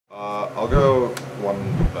I'll go one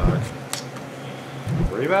back.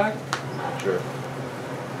 3 back? Sure.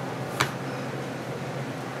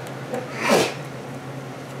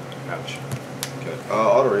 Ouch. Okay.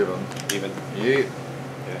 Odd or even? Even. Yeet.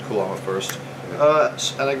 Yeah. Cool, I went first.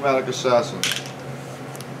 Enigmatic Assassin.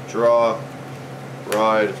 Draw.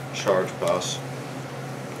 Ride. Charge. Pass.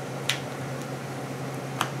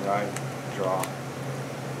 Ride. Draw.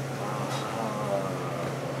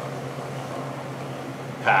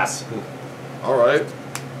 Pass. Alright.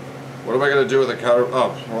 What am I going to do with a counter?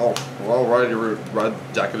 Oh, well, Ride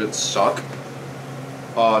Decadent suck.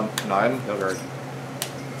 9. Vanguard.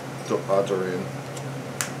 Doreen.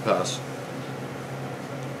 Pass.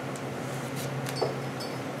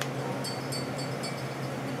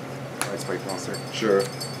 Right, Spike Monster. Sure.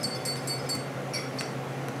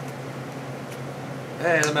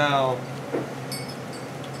 Hey, the Mal.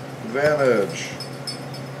 Advantage.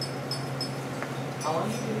 How long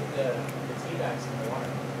do you leave the tea bags in the water?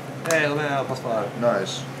 Hey, the Mal, +5.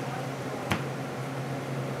 Nice.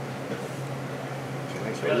 Okay,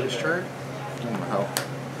 thanks for this turn. Oh my hell.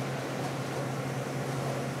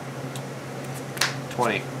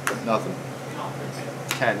 20. Nothing.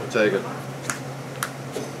 10. Take it.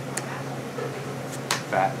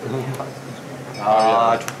 Fat.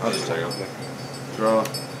 I'll just take it. Draw.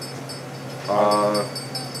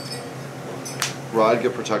 Ride,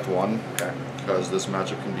 get protect 1. Okay. Because this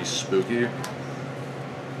matchup can be spooky.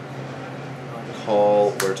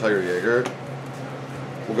 Call Were Tiger Jaeger.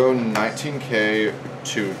 We'll go 19k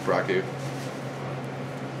to Bracky.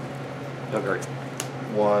 Vanguard.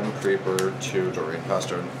 1 Creeper, 2 Doreen. Pass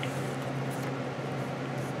turn.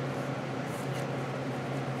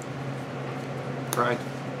 Ride.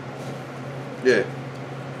 Yeah.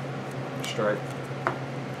 Strike.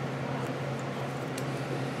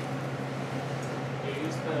 You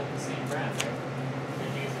used the same brand, right? Or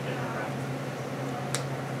did you use a different brand?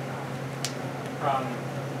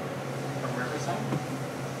 From Riverside?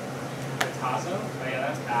 The Tazo? Oh yeah,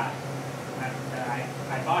 that's bad.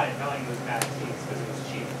 I bought it knowing it was bad teas because it was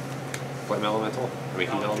cheap. Flame Elemental? I mean,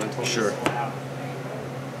 Heat Elemental? Sure.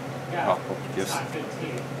 Yeah, Oh, it's yes. not good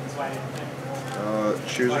tea. That's why I didn't think.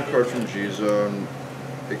 Choose a card from G-Zone.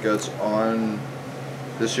 It gets on...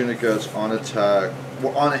 This unit gets on attack...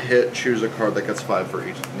 Well, on a hit, choose a card that gets 5 for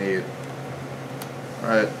each need.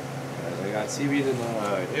 Alright. I got CB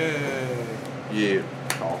denied. Yay! Yeah.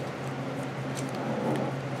 Call.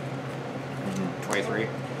 23.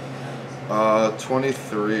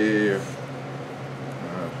 23...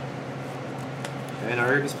 And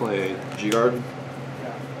our display. G-Guard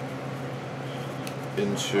Yeah.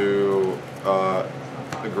 into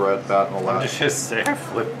Egret, Bat, and I'm Alash. just say I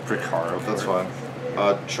flipped Ricaro. That's fine.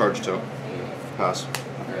 Charge 2. Pass.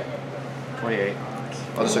 Okay. 28.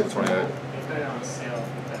 I'll just take the 28. They put it on sale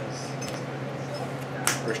because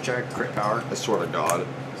First check, crit power. I swear to God.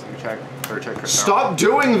 Second check, third check, crit Stop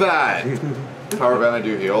doing that! Power Band, I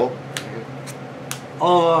do heal. power.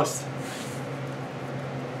 Almost.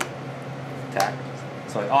 Attack.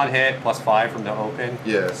 So on hit, +5 from the open.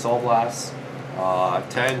 Yeah. Soul Blast.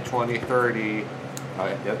 10, 20, 30.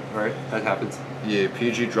 Yep, alright, that happens. Yeah,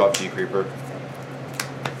 PG drop D Creeper.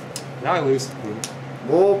 Now I lose.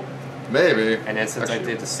 Well, maybe. And then since Actually, I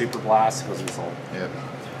did the Super Blast, it goes in Soul. Yeah.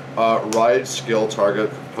 Ride skill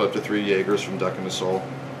target, put up to 3 Jaegers from deck into soul.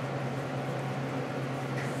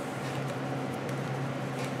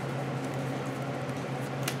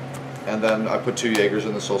 And then I put 2 Jaegers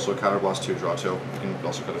in the soul, so counter blast 2, draw 2. You can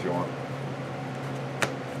also cut if you want.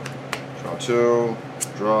 Draw 2,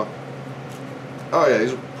 draw. Oh yeah,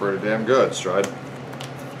 he's pretty damn good. Stride.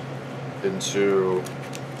 Into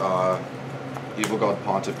Evil God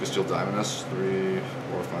Pontiff Castile Diamondus. 3,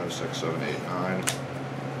 4, 5, 6, 7, 8, 9.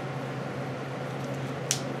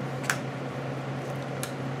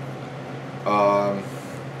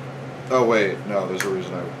 Oh wait, no, there's a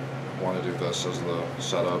reason I want to do this as the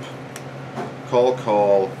setup. Call,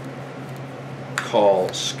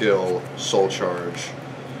 skill, soul charge.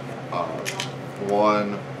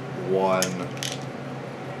 1, 1,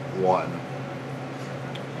 1.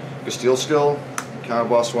 Castile skill, counter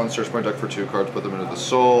blast 1, search my deck for 2 cards, put them into the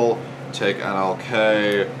soul, take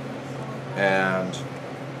NLK, and...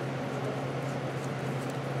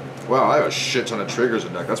 Wow, I have a shit ton of triggers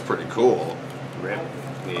in deck, that's pretty cool. Rip.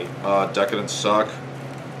 Me. Decadent suck.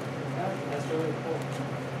 yeah, that's really cool.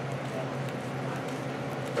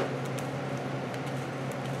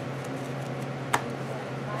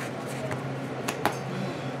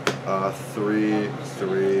 3,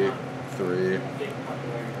 3, 3,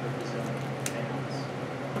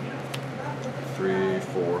 3,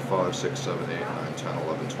 4, 5, 6, 7, 8, 9, 10,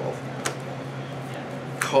 11, 12.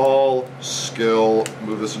 call, skill,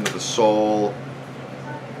 move this into the soul,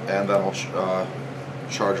 and then I'll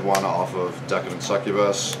charge 1 off of Decadent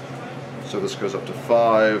Succubus. So this goes up to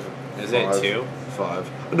 5. Is it 2?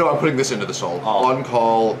 5. No, I'm putting this into the soul. Oh. On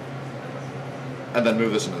call, and then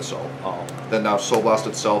move this into the soul. Oh. Then now Soul Blast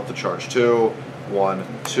itself to charge 2. 1,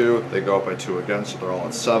 2. They go up by 2 again, so they're all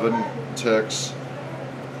at 7 ticks.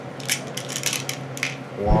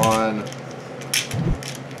 1.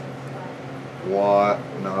 What?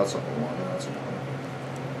 No, that's not a 1. That's a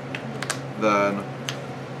 1. Then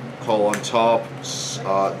call on top,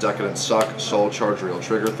 Decadent Suck, Soul Charge, Real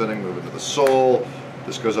Trigger Thinning, move into the soul.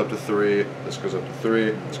 This goes up to 3, this goes up to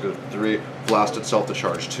 3, this goes up to 3. Blast itself to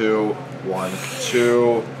charge 2. 1,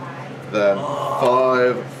 2. Then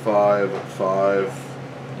 5, 5, 5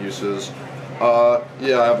 uses.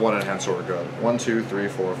 Yeah, I have 1 in hand, so we're good. 1, 2, 3,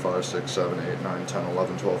 4, 5, 6, 7, 8, 9, 10,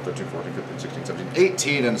 11, 12, 13, 14, 15, 16, 17,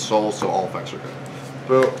 18 in soul, so all effects are good.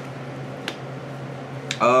 Boom.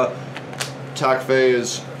 Attack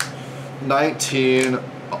phase 19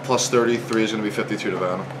 plus 33 is going to be 52 to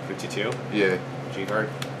Van. 52? Yeah. G-guard.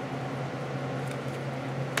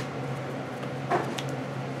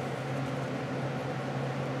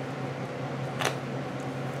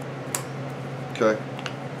 Okay.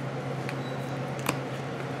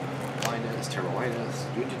 Turbo minus.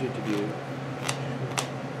 Do.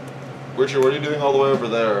 Richard, what are you doing all the way over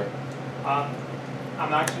there? I'm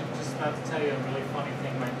actually just about to tell you a really funny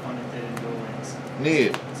thing my opponent did in Duel Links.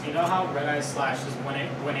 Neat. So you know how Red Eyes Slash is when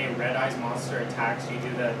a Red Eyes monster attacks, you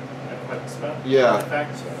do the equip spell? Yeah.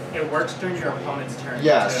 Effect? It works during your opponent's turn.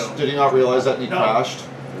 Yes. Too. Did you not realize that and he No. crashed?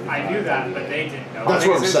 I knew that, but they didn't know. That's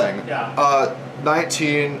what I'm saying. Yeah.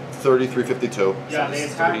 19, 33, 52. Yeah, they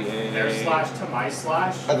attack 38. their slash to my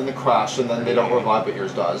slash. And then they crash, and then they don't revive, but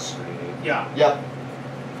yours does. Yeah. Yep.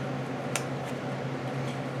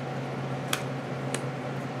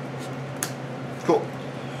 Cool.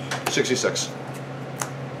 66.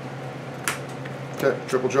 Okay,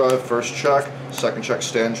 triple drive, first check. Second check,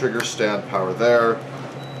 stand trigger, stand power there.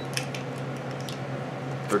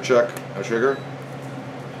 Third check, no trigger.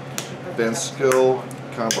 Advanced skill,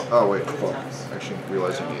 combo. Oh, wait, fuck. I actually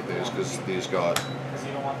realize I need these because these got. Because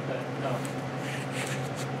you don't want the. No.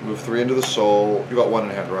 Move 3 into the soul. You got 1 in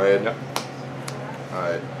hand, right? Yep.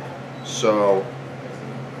 Alright. So.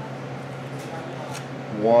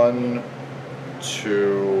 1,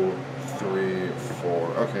 2, 3, 4.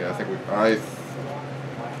 Okay, I think we.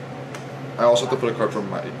 I also have to put a card from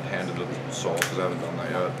my hand into the soul because I haven't done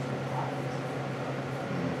that yet.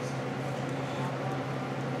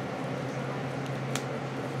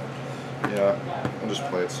 Yeah, I'll just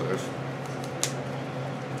play it safe.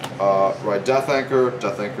 Right, Death Anchor,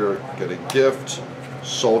 get a gift,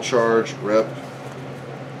 Soul Charge, rip,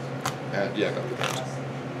 and yeah, got the gift.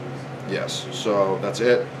 Yes, so that's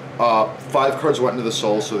it. 5 cards went into the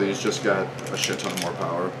soul, so these just get a shit ton more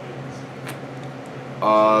power.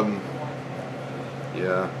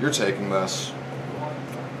 Yeah, you're taking this.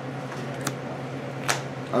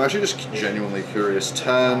 I'm actually just genuinely curious.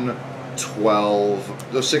 10,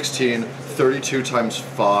 12, no, 16, 32 times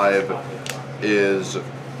 5 is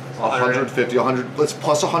 150, 100, let's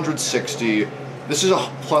plus 160. This is a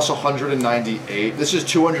plus 198. This is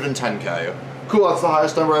 210k. Cool, that's the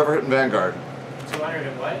highest number I ever hit in Vanguard. 200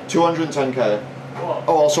 and what? 210k. Cool.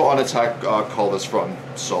 Oh, also on attack, call this from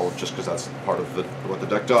Soul, just because that's part of what the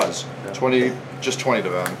deck does. Yeah. 20, just 20 to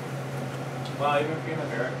Van. Well, even if you're in the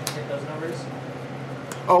Barrack, you hit those numbers.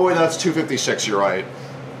 Oh wait, that's 256, you're right.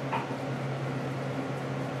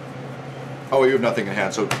 Oh wait, you have nothing in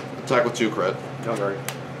hand, so attack with 2 crit. No guard.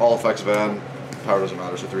 All effects Van, power doesn't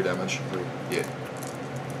matter, so 3 damage. 3. Yeah.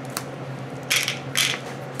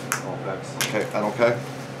 All effects. Okay, and okay.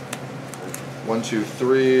 1, 2,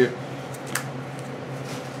 3.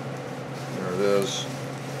 There it is.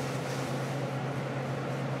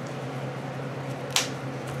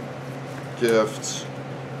 Gift.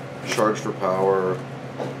 Charge for power.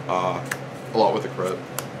 A lot with the crit.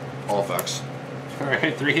 All effects.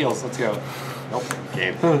 Alright, 3 heals, let's go. Nope,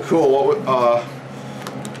 Gabe. Cool, what would,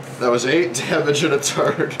 that was 8 damage in a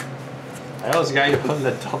turn. I was the guy who put in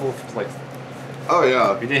the double, like, Oh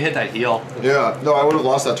yeah. you didn't hit that heal. Yeah, no, I would have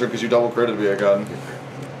lost that turn because you double critted me again.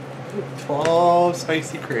 12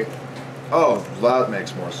 spicy crit. Oh, that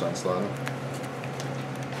makes more sense then.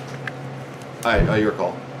 Alright, your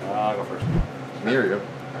call. I'll go first. Me or you?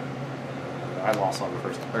 I lost, so I'll go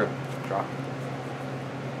first. Okay. Draw.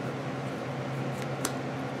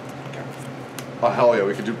 Oh hell yeah,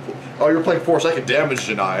 we could do. Oh, you're playing force. I could damage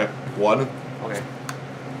deny 1. Okay.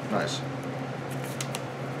 Nice.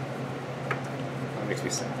 That makes me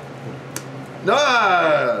sad.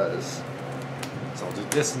 Nice. So I'll do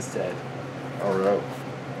this instead. Alright.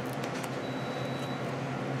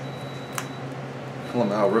 Come on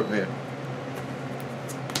now, rip me. 8.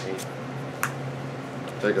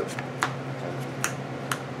 Take it.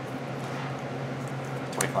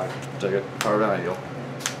 25. Take it. Power down, heal.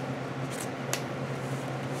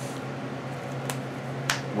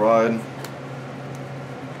 Ride.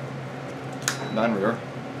 9 rear.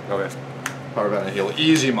 Okay. Power down, heal.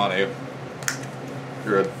 Easy money.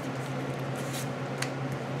 You're good.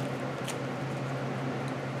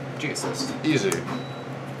 Jesus. Easy.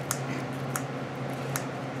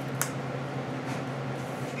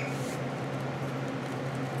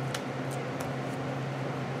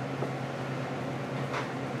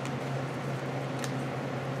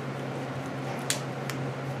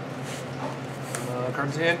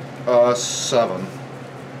 Cards in? 7.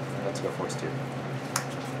 Let's go force 2.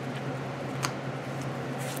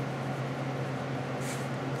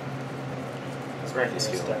 It's right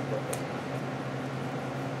Skill. here.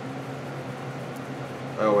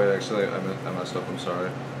 Oh wait, actually, I messed up. I'm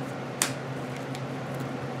sorry.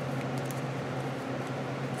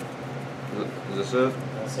 Is this it?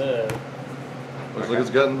 That's it. Looks like it's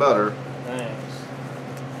getting better. Thanks.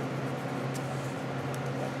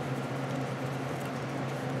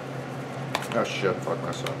 Oh shit, fuck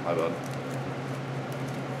myself. My bad.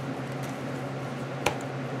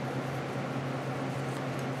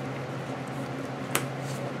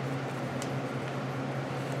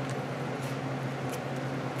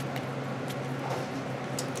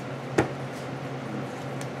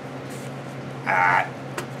 Ah.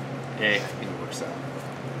 Hey, it works out.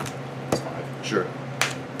 It's 5. Sure.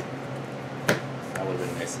 That would have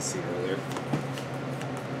been nice to see earlier.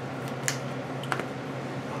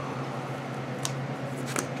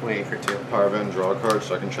 Wait for 2. Power Van, draw a card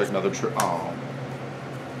so I can check another oh.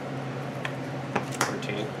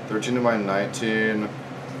 13. 13 to my 19.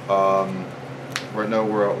 Right now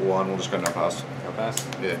we're at 1. We'll just go no pass. No pass?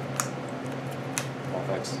 Yeah, All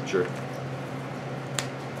effects. sure.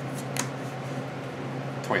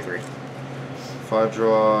 23. 5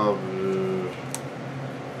 draw.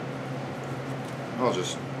 I'll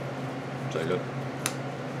just take it.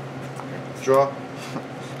 Draw.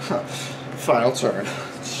 Final turn.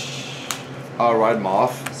 Ride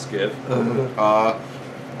Moth. Skiv.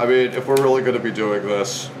 I mean, if we're really going to be doing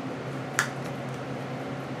this,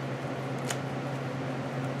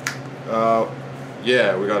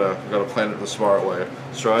 yeah, we gotta plan it the smart way.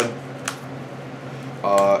 Stride.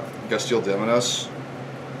 Gestiel Diminus.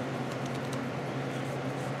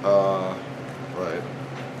 Right.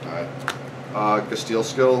 Alright. Gestiel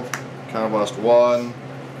skill. Counterblast 1.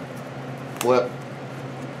 Flip.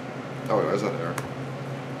 Oh wait, why is that there?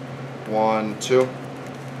 1, 2. You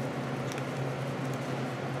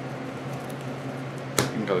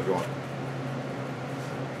can cut if you want.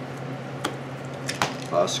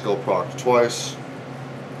 Skill proc twice.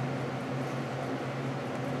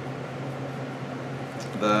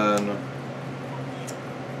 Then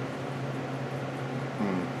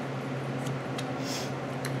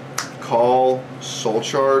call soul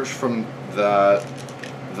charge from that,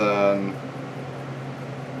 then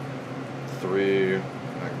 3,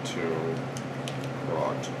 -2,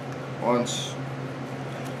 proc once.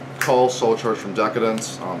 Call soul charge from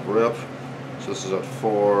Decadence on rip. So this is at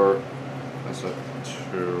 4. That's at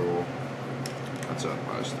 2. That's at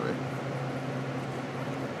 -3.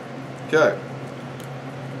 Okay.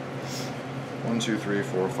 1, 2, 3,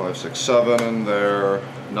 4, 5, 6, 7 in there.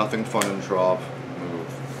 Nothing fun and drop. Move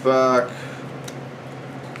back.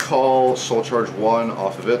 Call soul charge 1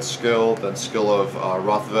 off of its skill. Then skill of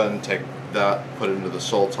Rothven. Take that, put it into the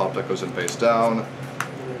soul. Top deck goes in face down.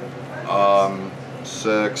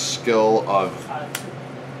 6 skill of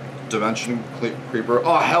Dimension Creeper.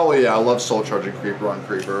 Oh hell yeah! I love soul charging Creeper on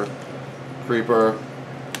Creeper. Creeper.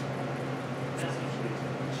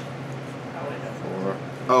 4.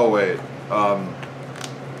 Oh wait.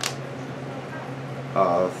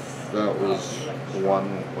 That was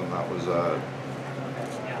 1 when that was at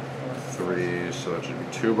 3, so it should be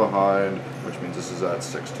 2 behind, which means this is at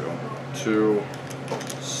 6 too. 2,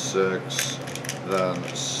 6, then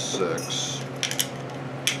 6,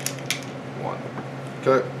 1.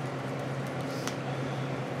 Okay.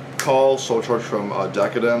 Call soul charge from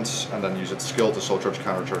Decadence, and then use its skill to soul charge,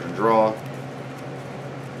 counter charge, and draw.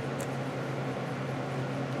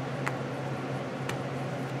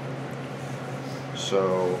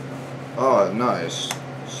 So, nice.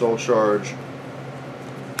 Soul charge,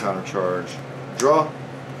 counter charge, draw.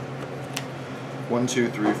 1, 2,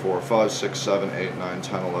 3, 4, 5, 6, 7, 8, 9,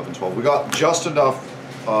 10, 11, 12. We got just enough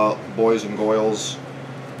boys and goyles.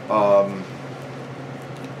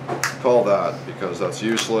 Call that because that's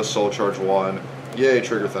useless. Soul charge 1. Yay,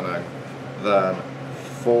 trigger thinning. Then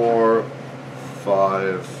 4,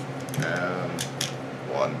 5, and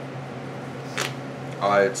 1.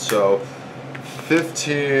 Alright, so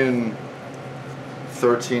 15,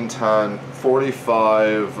 13, 10,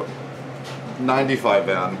 45, 95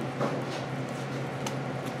 van.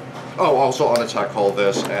 Oh, also on attack call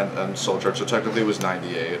this and soul charge, so technically it was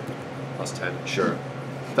 98. Plus 10. Sure.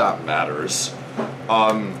 That matters.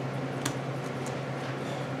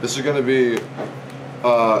 This is gonna be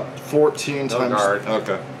 14 No times. guard.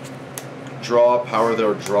 Okay. Draw, power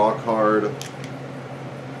there, draw card.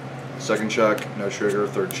 Second check, no trigger.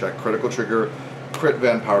 Third check, critical trigger. Crit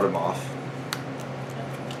van, powered him off.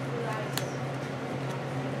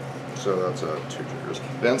 So that's 2 triggers.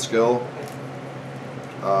 Van skill.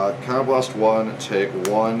 Counterblast 1, take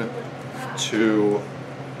 1, 2,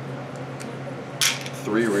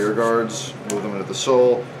 3 rear guards, move them into the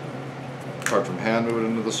soul. Card from hand, move it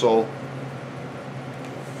into the soul.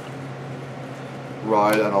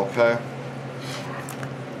 Ride NLK.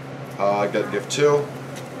 Get gift 2.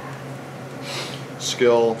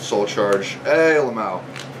 Skill, soul charge. Hey, Lamau.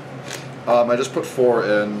 I just put 4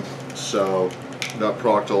 in, so that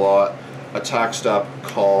procced a lot. Attack step,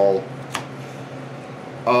 call.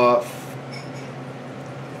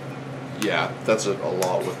 Yeah, that's a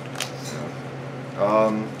lot with.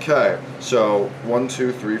 Okay, so 1,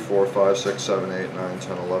 2, 3, 4, 5, 6, 7, 8, 9,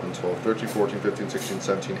 10, 11, 12, 13, 14, 15, 16,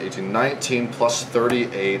 17, 18, 19 plus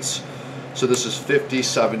 38. So this is 50,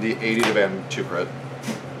 70, 80 to van 2 crit.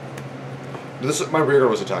 This my rear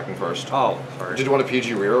guard was attacking first. Oh, sorry. Did you want a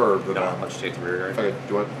PG rear or the No, van? I'll just take the rear guard. Okay, do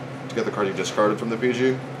you want to get the card you discarded from the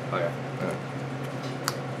PG? Oh, yeah.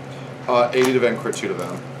 80 to van, crit 2 to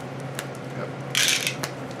van. Yep.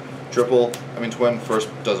 Triple, twin, first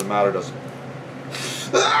doesn't matter, doesn't.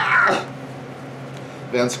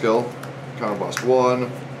 Van skill, counterblast 1,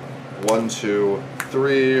 1, 2,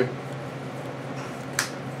 3,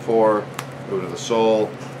 4, move to the soul.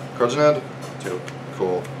 Cards in hand? 2.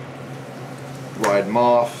 Cool. Ride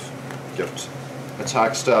Moth, gift.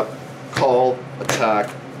 Attack step, call, attack,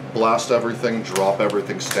 blast everything, drop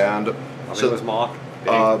everything, stand. How many was Moth?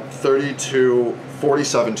 32,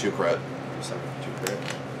 47 2 crit. 7, 2 crit.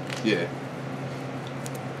 Yeah.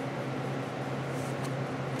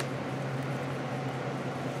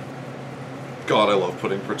 God, I love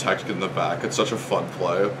putting Protect in the back. It's such a fun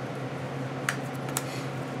play. What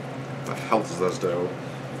the hell does this do?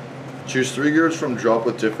 Choose 3 gears from drop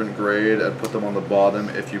with different grade and put them on the bottom.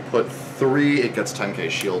 If you put 3, it gets 10k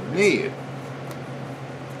shield. Neat.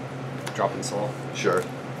 Drop in soul. Sure.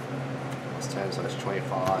 Plus 10, so that's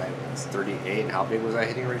 25. That's 38. And how big was I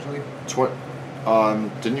hitting originally?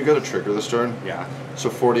 Didn't you get a trigger this turn? Yeah. So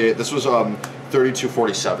 48. This was 32,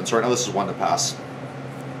 47. So right now this is 1 to pass.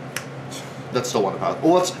 That's still 1 to pass.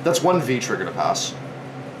 Well, that's 1 V trigger to pass.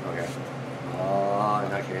 Okay. In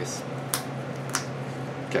that case.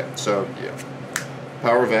 Okay, so yeah.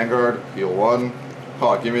 Power Vanguard, heal 1.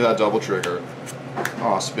 Oh, give me that double trigger.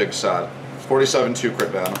 Oh, it's big sad. 47 2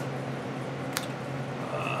 crit van.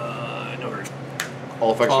 No hurry.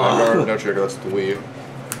 All effects Vanguard, no trigger, that's the weave.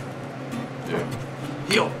 Yeah.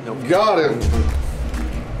 Heal! Nope. Got him!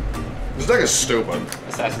 This deck is stupid.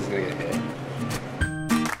 Assassin's gonna get hit.